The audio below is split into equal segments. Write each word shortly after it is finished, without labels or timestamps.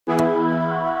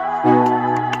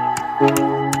Yeah,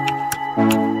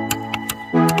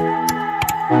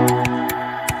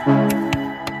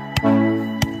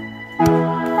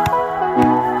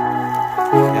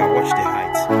 watch the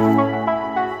height.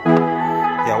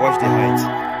 Yeah, watch the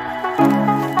height.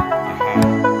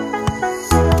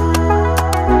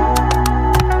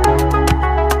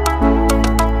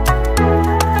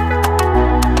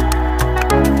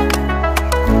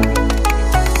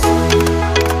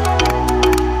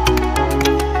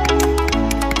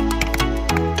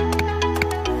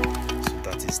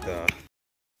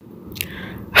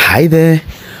 Hi there,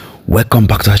 welcome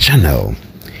back to our channel.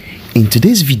 In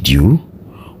today's video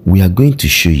we are going to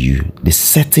show you the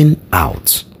setting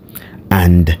out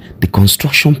and the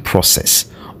construction process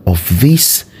of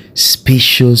this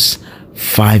spacious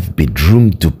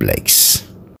 5-bedroom duplex,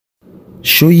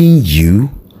 showing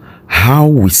you how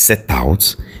we set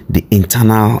out the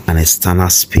internal and external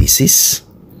spaces,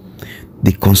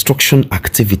 the construction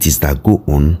activities that go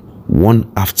on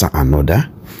one after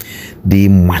another, the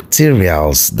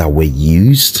materials that were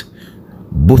used,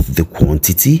 both the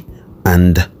quantity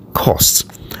and cost,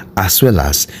 as well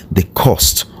as the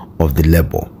cost of the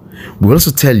labor. We'll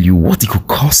also tell you what it could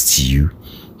cost you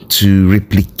to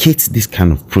replicate this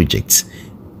kind of project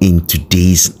in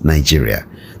today's Nigeria,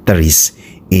 that is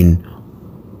in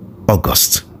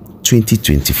August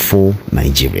 2024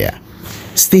 Nigeria.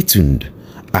 Stay tuned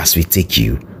as we take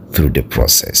you through the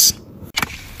process.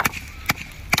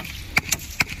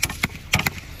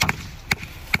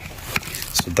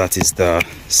 So that is the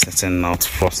setting out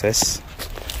process.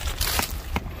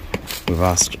 We've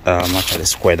actually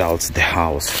squared out the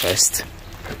house first.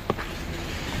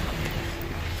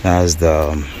 That's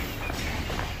the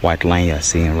white line you're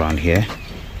seeing around here.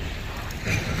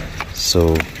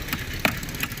 So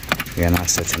we are now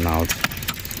setting out,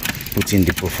 putting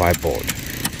the profile board,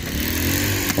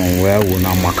 from where we'll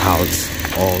now mark out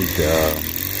all the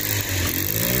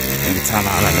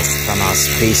internal and external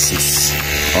spaces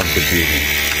of the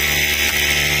building.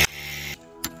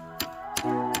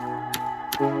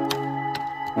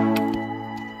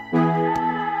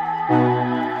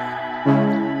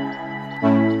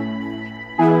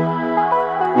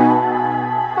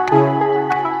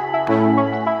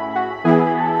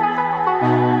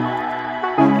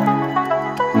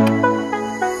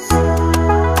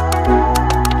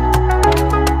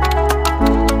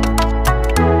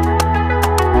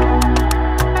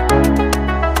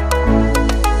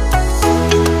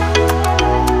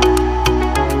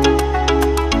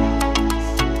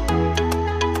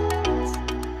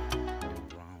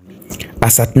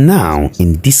 As at now,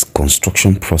 in this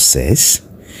construction process,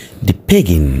 the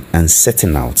pegging and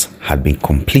setting out had been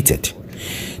completed.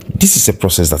 This is a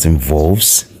process that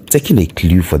involves taking a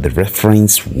clue for the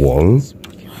reference wall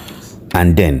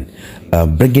and then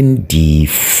bringing the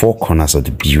four corners of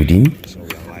the building,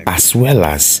 as well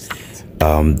as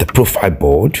the profile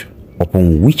board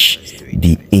upon which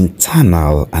the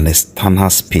internal and external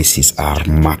spaces are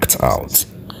marked out.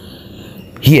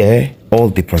 Here, all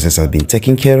the process has been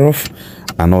taken care of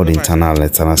and all the internal and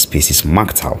external spaces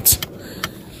marked out.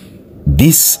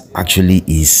 This actually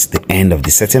is the end of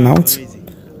the setting out,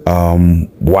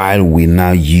 while we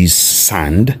now use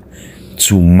sand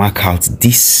to mark out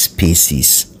these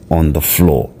spaces on the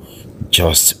floor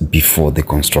just before the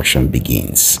construction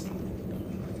begins.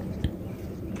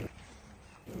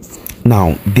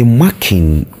 Now, the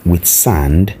marking with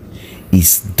sand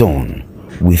is done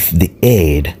with the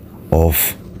aid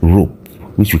of rope,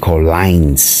 which we call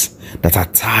lines, that are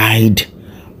tied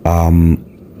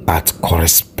at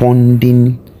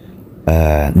corresponding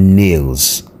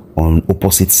nails on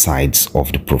opposite sides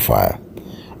of the profile.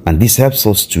 And this helps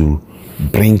us to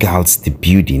bring out the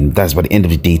building. That's by the end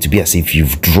of the day to be as if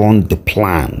you've drawn the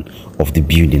plan of the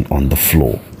building on the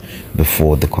floor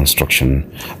before the construction,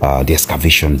 the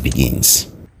excavation begins.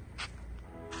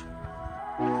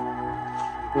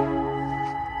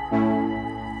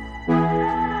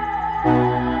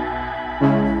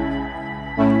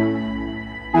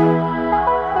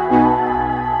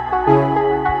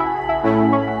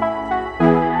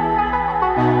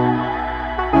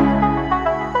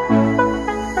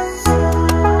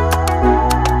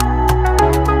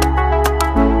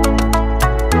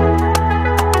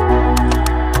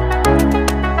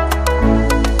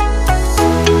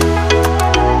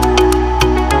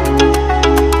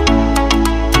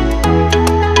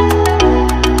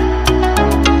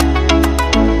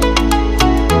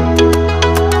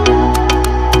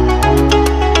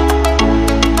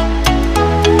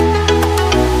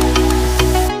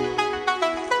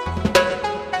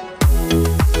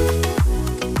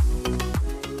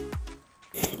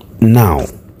 Now,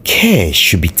 care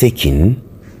should be taken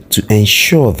to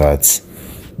ensure that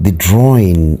the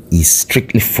drawing is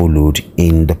strictly followed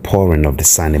in the pouring of the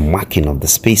sand and marking of the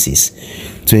spaces,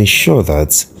 to ensure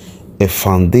that a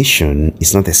foundation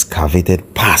is not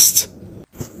excavated past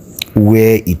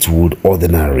where it would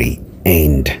ordinarily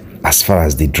end as far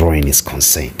as the drawing is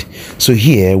concerned. So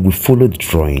here we follow the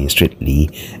drawing strictly,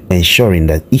 ensuring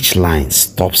that each line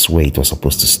stops where it was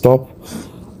supposed to stop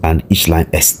and each line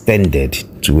extended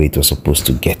to where it was supposed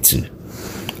to get to.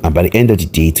 And by the end of the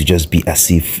day, to just be as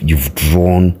if you've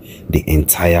drawn the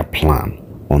entire plan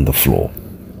on the floor.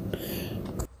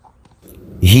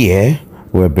 Here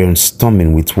we're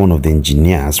brainstorming with one of the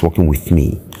engineers working with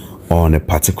me on a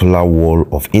particular wall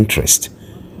of interest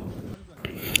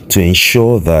to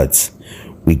ensure that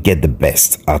we get the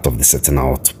best out of the setting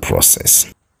out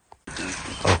process.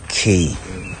 Okay,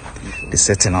 the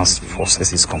setting out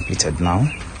process is completed now.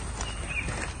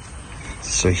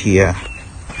 So here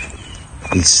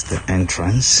is the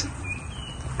entrance.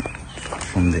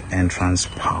 From the entrance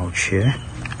pouch here.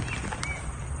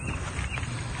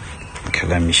 Okay,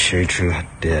 let me show you through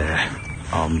the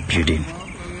building.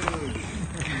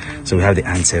 So we have the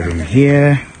ante room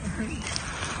here,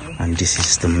 and this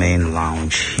is the main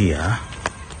lounge here.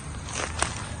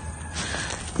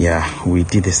 Yeah, we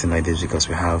did this thing like this because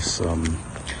we have some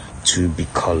two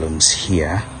big columns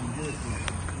here,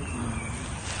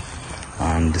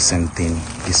 and the same thing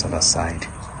this other side.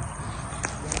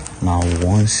 Now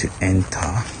once you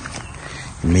enter,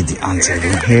 you meet the ante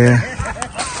room here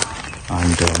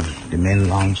and the main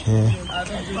lounge here.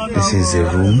 This is a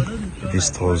room,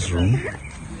 visitor's room,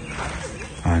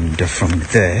 and from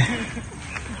there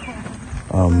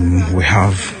we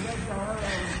have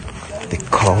the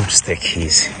curved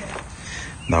staircase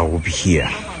that will be here,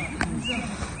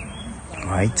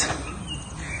 right?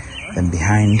 And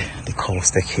behind the curved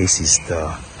staircase is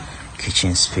the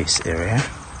kitchen space area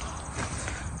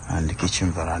and the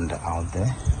kitchen veranda out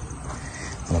there.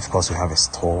 And of course we have a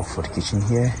store for the kitchen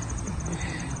here.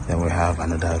 Then we have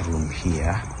another room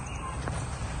here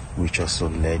which also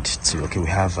led to, okay, we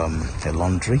have a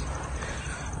laundry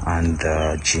and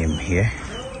a gym here,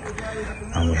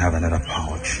 and we have another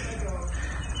pouch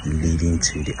leading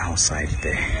to the outside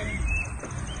there.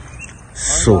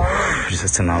 So the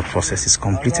setting out process is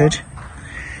completed.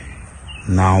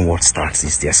 Now what starts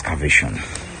is the excavation.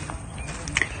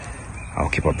 I'll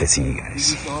keep updating you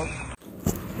guys.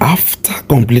 After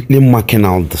completely marking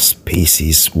out the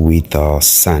spaces with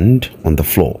sand on the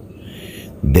floor,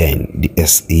 then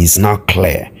it is now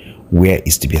clear where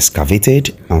is to be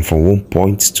excavated and from one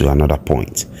point to another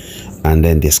point, and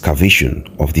then the excavation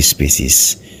of these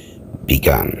spaces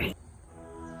began.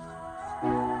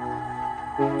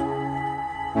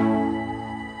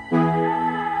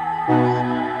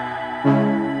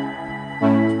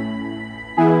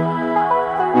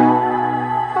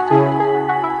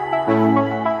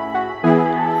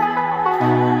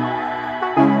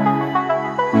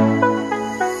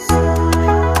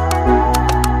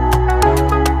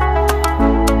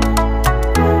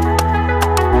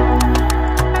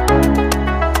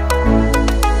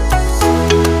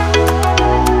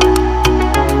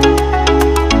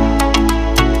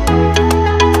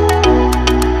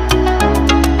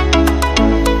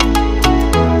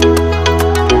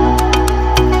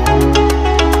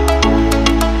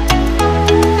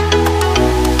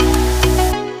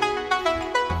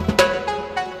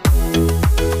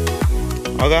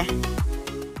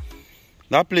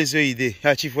 That place where you did,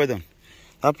 yeah, Chief, well done.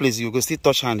 That place you go still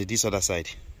touch hand this other side.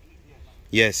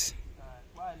 Yes.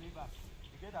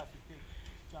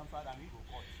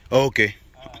 Okay.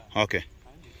 Okay.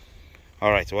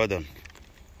 All right, well done.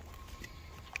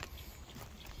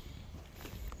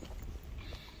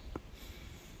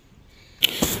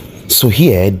 So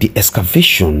here the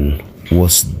excavation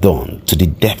was done to the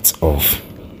depth of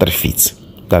 3 feet.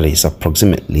 That is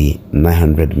approximately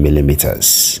 900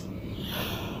 millimeters.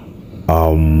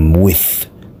 With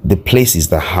the places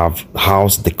that have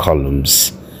housed the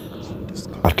columns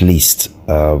at least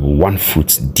 1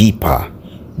 foot deeper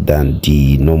than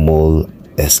the normal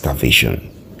excavation.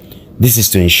 This is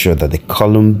to ensure that the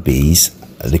column base,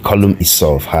 the column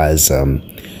itself, has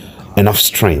enough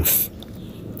strength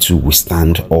to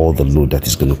withstand all the load that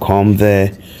is going to come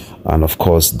there. And of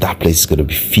course that place is going to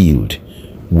be filled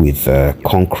with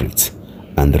concrete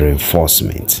and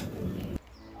reinforcement.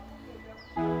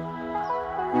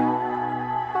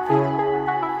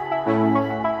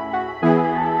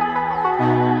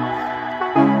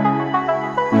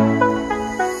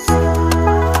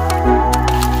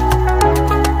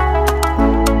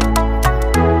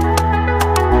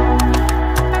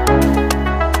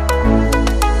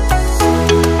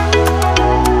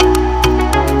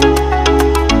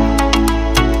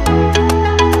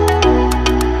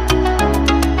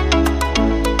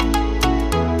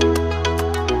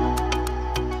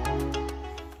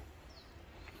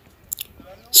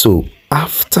 So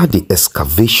after the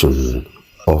excavation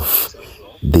of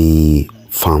the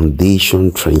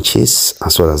foundation trenches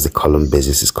as well as the column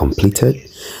bases is completed,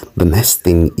 the next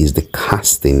thing is the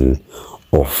casting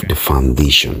of the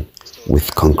foundation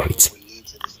with concrete.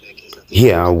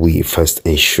 Here we first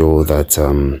ensure that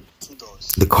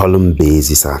the column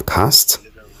bases are cast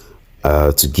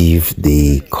to give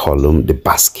the column, the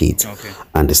basket,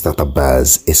 and the starter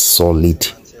bars a solid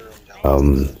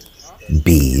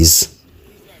base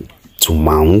to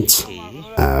mount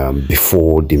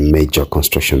before the major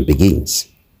construction begins.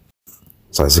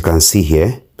 So as you can see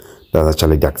here, that's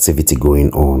actually the activity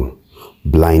going on,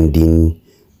 blinding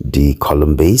the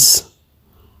column base,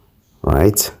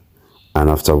 right?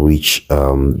 And after which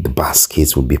the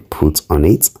baskets will be put on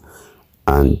it,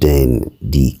 and then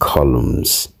the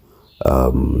columns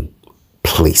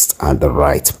placed at the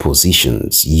right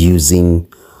positions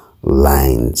using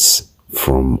lines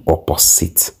from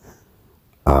opposite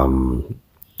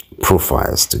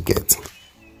profiles to get.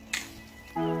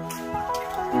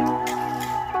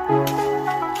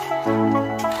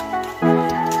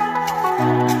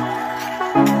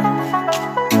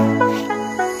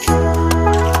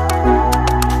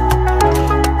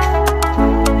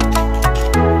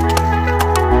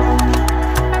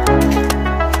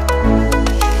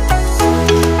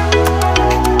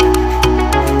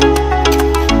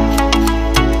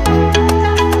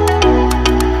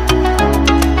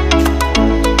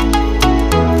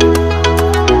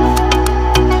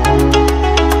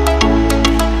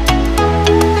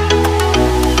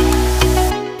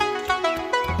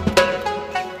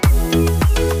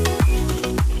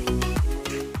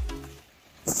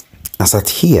 As at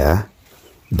here,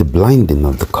 the blinding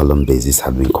of the column bases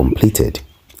had been completed,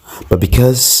 but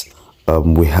because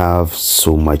we have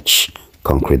so much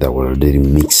concrete that were already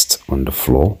mixed on the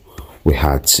floor, we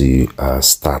had to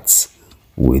start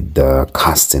with the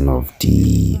casting of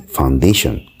the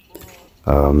foundation.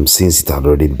 Since it had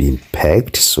already been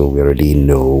pegged, so we already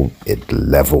know the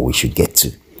level we should get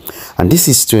to, and this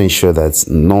is to ensure that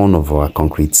none of our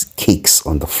concrete cakes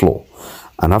on the floor.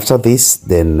 And after this,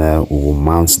 then we will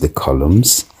mount the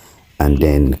columns and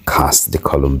then cast the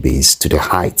column base to the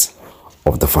height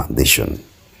of the foundation.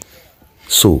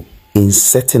 So in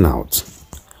setting out,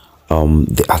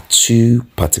 there are two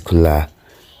particular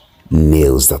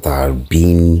nails that are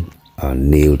being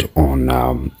nailed on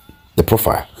the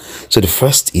profile. So the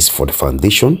first is for the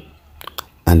foundation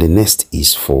and the next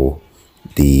is for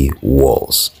the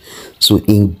walls. So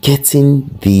in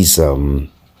getting these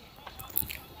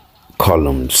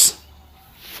columns,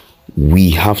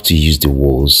 we have to use the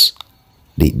walls,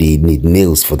 they need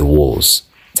nails for the walls,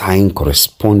 tying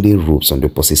corresponding ropes on the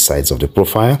opposite sides of the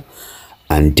profile,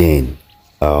 and then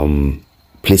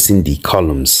placing the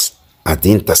columns at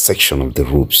the intersection of the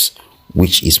ropes,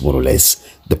 which is more or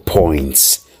less the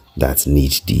points that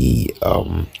need the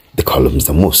columns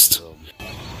the most.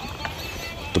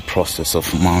 The process of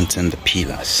mounting the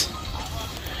pillars.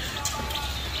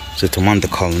 So to mount the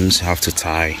columns, you have to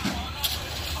tie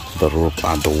the rope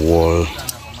at the wall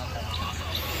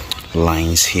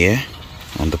lines here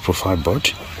on the profile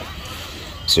board.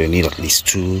 So you need at least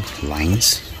 2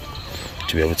 lines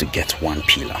to be able to get one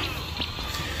pillar.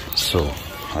 So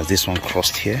as this one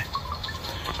crossed here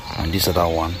and this other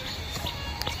one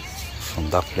from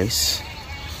that place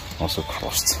also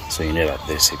crossed, so you know that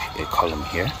there's a column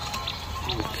here,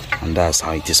 and that's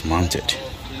how it is mounted.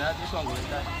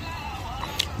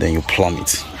 Then you plumb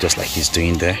it just like he's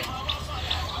doing there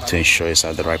to ensure it's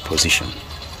at the right position,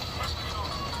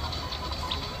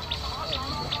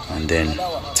 and then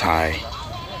tie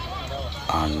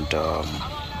and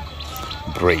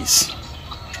brace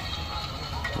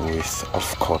with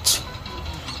off-cut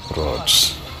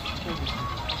rods.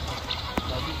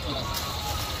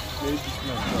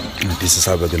 And this is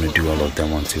how we're going to do all of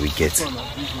them until we get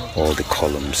all the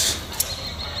columns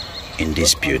in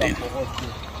this building.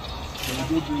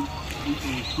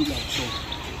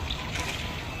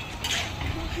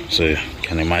 So you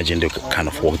can imagine the kind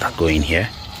of work that go in here.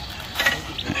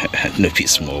 No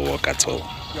small work at all,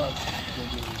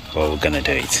 but we're gonna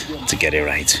do it to get it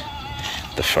right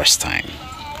the first time.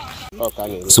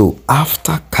 So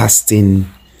after casting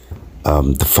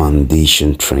the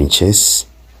foundation trenches,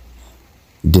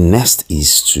 the next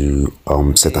is to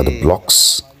set out the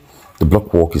blocks. The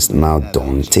block work is now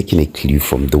done, taking a clue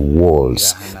from the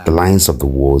walls, the lines of the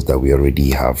walls that we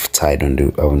already have tied on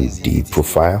the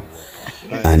profile,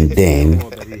 and then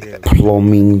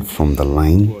plumbing from the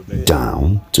line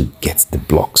down to get the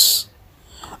blocks.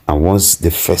 And once the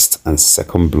first and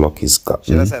second block is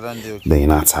gotten, then you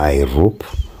now tie a rope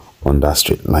on that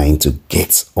straight line to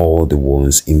get all the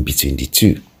ones in between the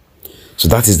two. So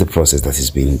that is the process that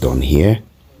is being done here.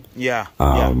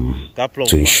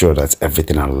 To ensure that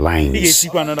everything aligns,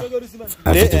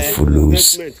 everything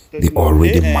follows the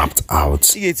already mapped out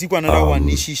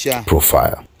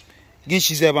profile.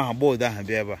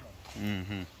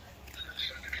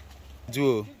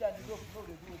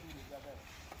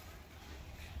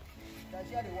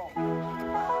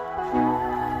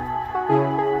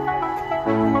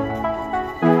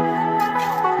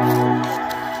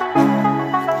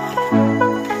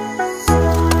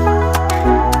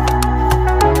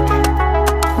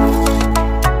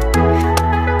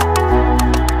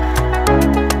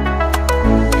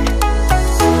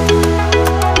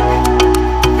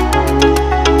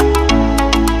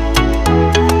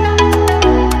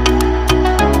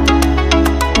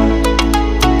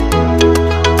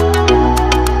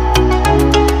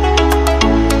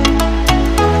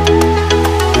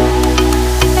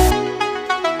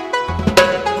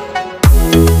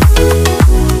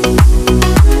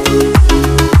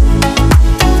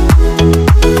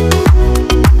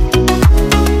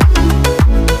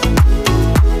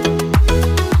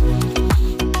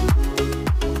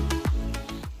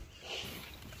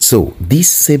 So this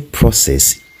same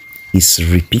process is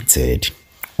repeated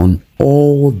on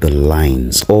all the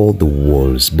lines, all the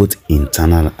walls, both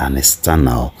internal and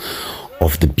external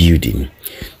of the building,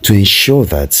 to ensure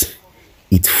that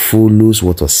it follows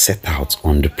what was set out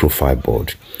on the profile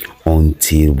board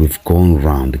until we've gone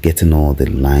round getting all the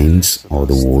lines, all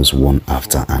the walls one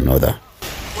after another.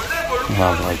 We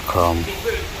have like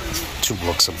 2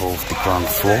 blocks above the ground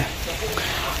floor,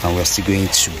 and we're still going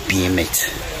to beam it.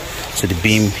 So the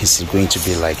beam is going to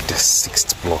be like the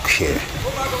 6th block here.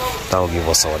 That will give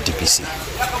us our DPC.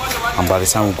 And by the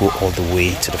time we go all the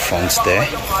way to the front there,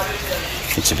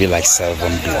 it will be like 7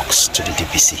 blocks to the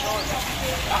DPC.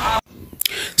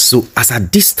 So as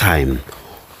at this time,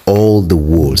 all the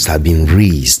walls have been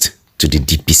raised to the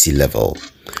DPC level.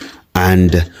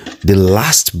 And the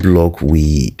last block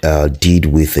we did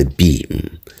with a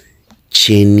beam,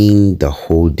 chaining the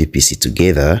whole DPC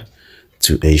together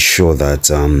to ensure that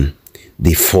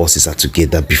the forces are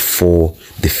together before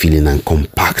the filling and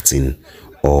compacting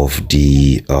of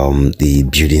the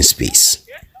building space.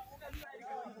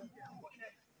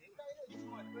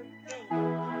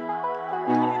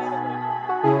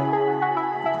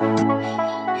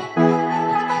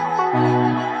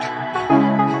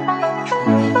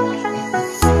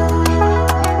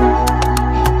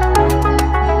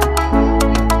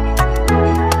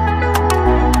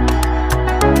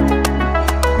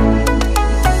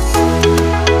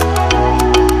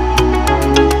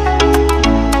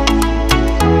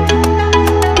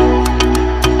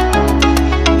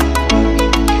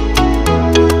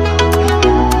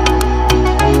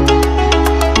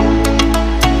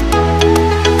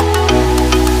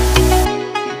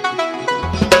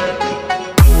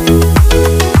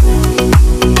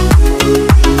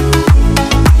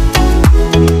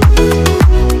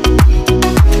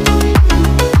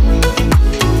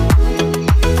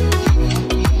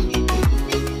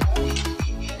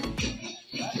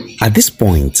 At this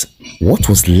point, what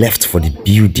was left for the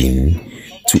building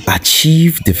to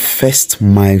achieve the first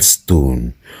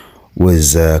milestone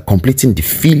was completing the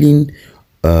filling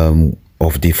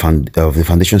of the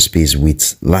foundation space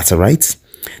with laterite,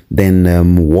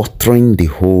 then watering the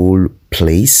whole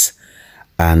place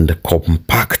and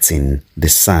compacting the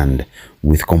sand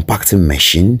with compacting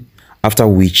machine, after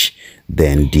which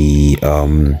then the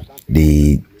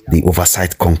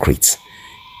oversight concrete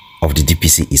of the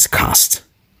DPC is cast.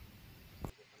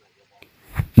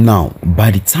 Now,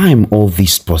 by the time all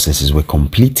these processes were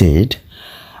completed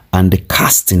and the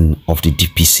casting of the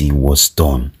DPC was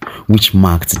done, which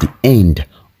marked the end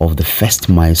of the first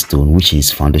milestone, which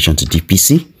is foundation to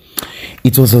DPC,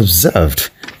 it was observed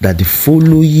that the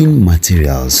following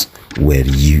materials were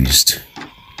used: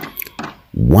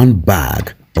 1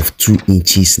 bag of 2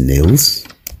 inches nails,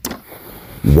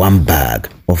 1 bag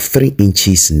of 3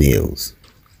 inches nails,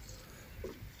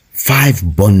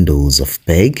 5 bundles of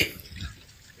peg,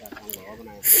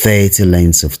 30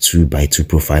 lines of 2x2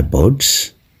 profile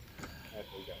boards,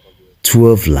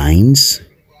 12 lines,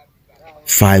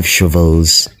 5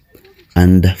 shovels,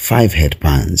 and 5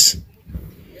 headpans,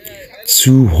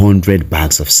 200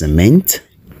 bags of cement,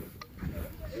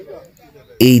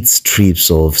 8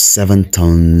 strips of 7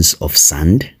 tons of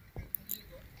sand,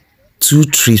 2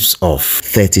 trips of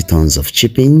 30 tons of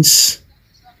chippings,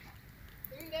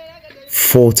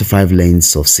 4 to 5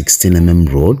 lengths of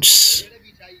 16mm rods,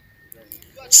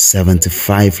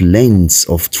 75 lengths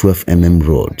of 12mm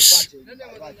rods,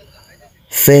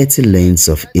 30 lengths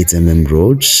of 8mm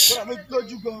rods,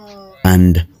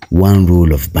 and 1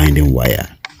 roll of binding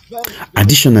wire.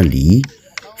 Additionally,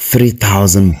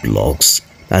 3,000 blocks,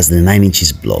 that's the 9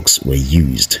 inches blocks, were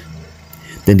used.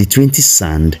 Then the 20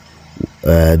 sand,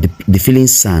 the filling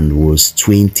sand was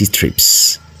 20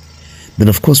 trips. Then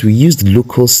of course we used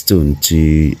local stone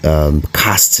to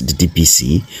cast the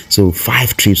DPC, so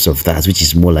 5 trips of that, which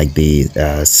is more like the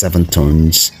 7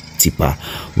 tons tipper,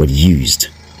 were used.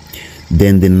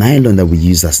 Then the nylon that we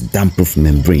used as damp-proof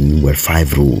membrane were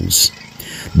 5 rolls.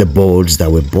 The boards that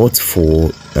were bought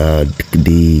for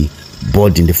the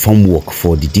boarding, the formwork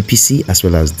for the DPC as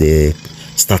well as the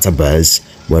starter bars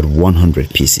were 100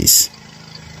 pieces.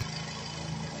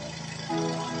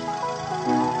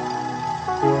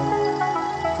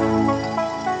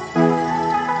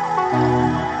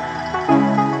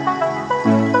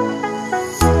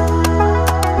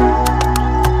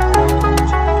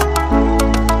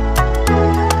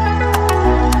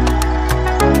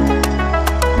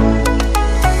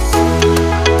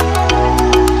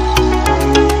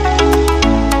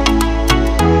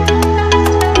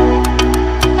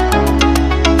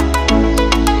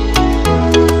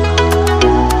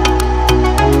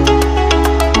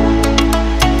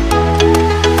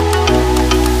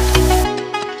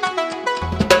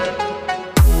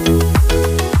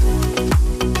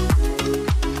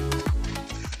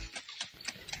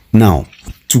 Now,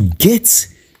 to get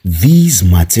these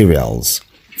materials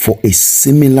for a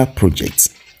similar project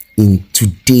in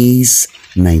today's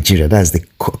Nigeria, that's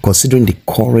considering the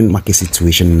current market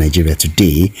situation in Nigeria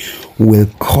today, will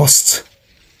cost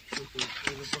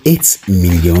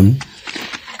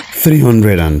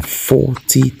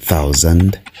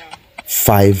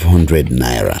 8,340,500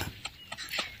 naira.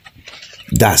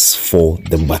 That's for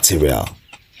the material.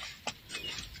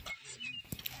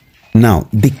 Now,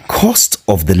 the cost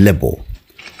of the labor,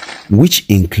 which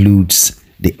includes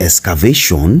the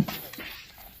excavation,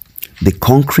 the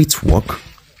concrete work,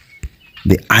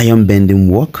 the iron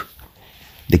bending work,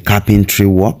 the carpentry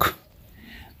work,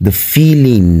 the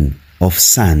filling of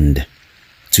sand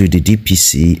to the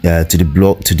DPC, to the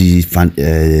block, to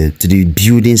the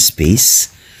building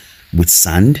space with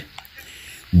sand,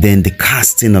 then the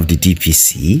casting of the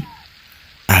DPC,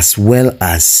 as well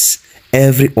as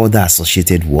every other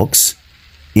associated works,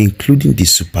 including the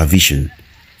supervision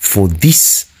for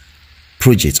this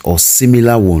project or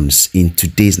similar ones in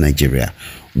today's Nigeria,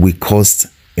 will cost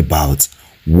about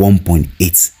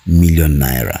 1.8 million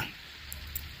naira.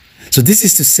 So this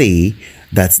is to say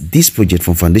that this project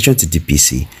from foundation to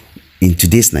DPC in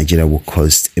today's Nigeria will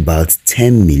cost about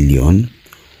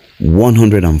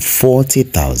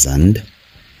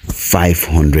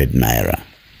 10,140,500 naira.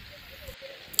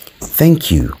 Thank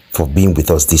you for being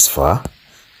with us this far,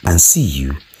 and see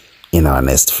you in our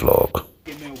next vlog.